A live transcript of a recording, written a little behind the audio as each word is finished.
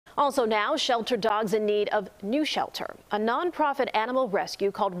Also now, shelter dogs in need of new shelter. A nonprofit animal rescue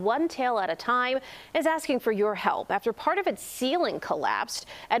called One Tail at a Time is asking for your help after part of its ceiling collapsed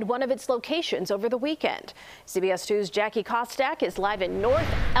at one of its locations over the weekend. CBS 2's Jackie Kostek is live in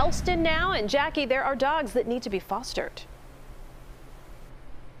North Elston now. And Jackie, there are dogs that need to be fostered.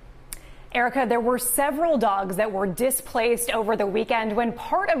 Erica, there were several dogs that were displaced over the weekend when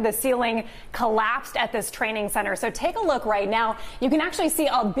part of the ceiling collapsed at this training center. So take a look right now. You can actually see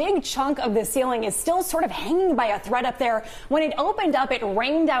a big chunk of the ceiling is still sort of hanging by a thread up there. When it opened up, it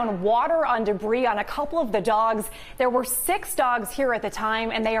rained down water on debris on a couple of the dogs. There were 6 dogs here at the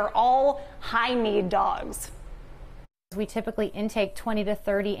time, and they are all high-need dogs. We typically intake 20 to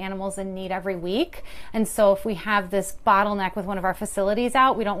 30 animals in need every week. And so if we have this bottleneck with one of our facilities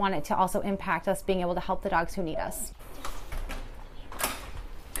out, we don't want it to also impact us being able to help the dogs who need us.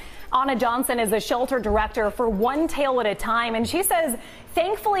 Anna Johnson is the shelter director for One Tail at a Time, and she says,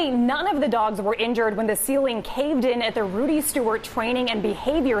 thankfully, none of the dogs were injured when the ceiling caved in at the Rudy Stewart Training and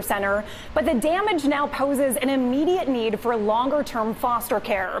Behavior Center, but the damage now poses an immediate need for longer-term foster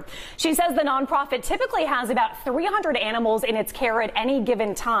care. She says the nonprofit typically has about 300 animals in its care at any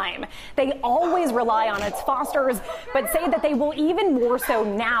given time. They always rely on its fosters, but say that they will even more so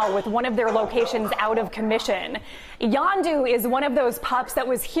now with one of their locations out of commission. Yandu is one of those pups that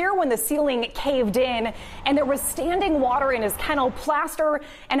was here when the ceiling caved in, and there was standing water in his kennel, plaster,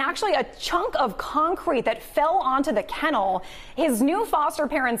 and actually a chunk of concrete that fell onto the kennel. His new foster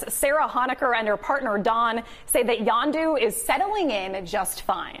parents, Sarah Honecker and her partner, Dawn, say that Yandu is settling in just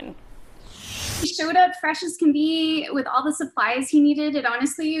fine. He showed up fresh as can be with all the supplies he needed. It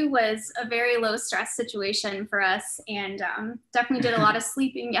honestly was a very low stress situation for us, and definitely did a lot of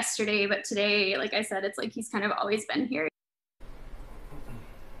sleeping yesterday, but today, like I said, it's like he's kind of always been here.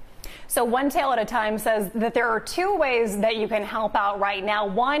 So One Tail at a Time says that there are 2 ways that you can help out right now.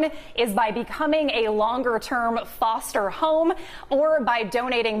 One is by becoming a longer-term foster home or by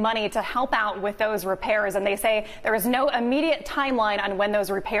donating money to help out with those repairs. And they say there is no immediate timeline on when those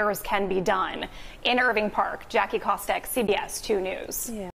repairs can be done. In Irving Park, Jackie Kostek, CBS 2 News. Yeah.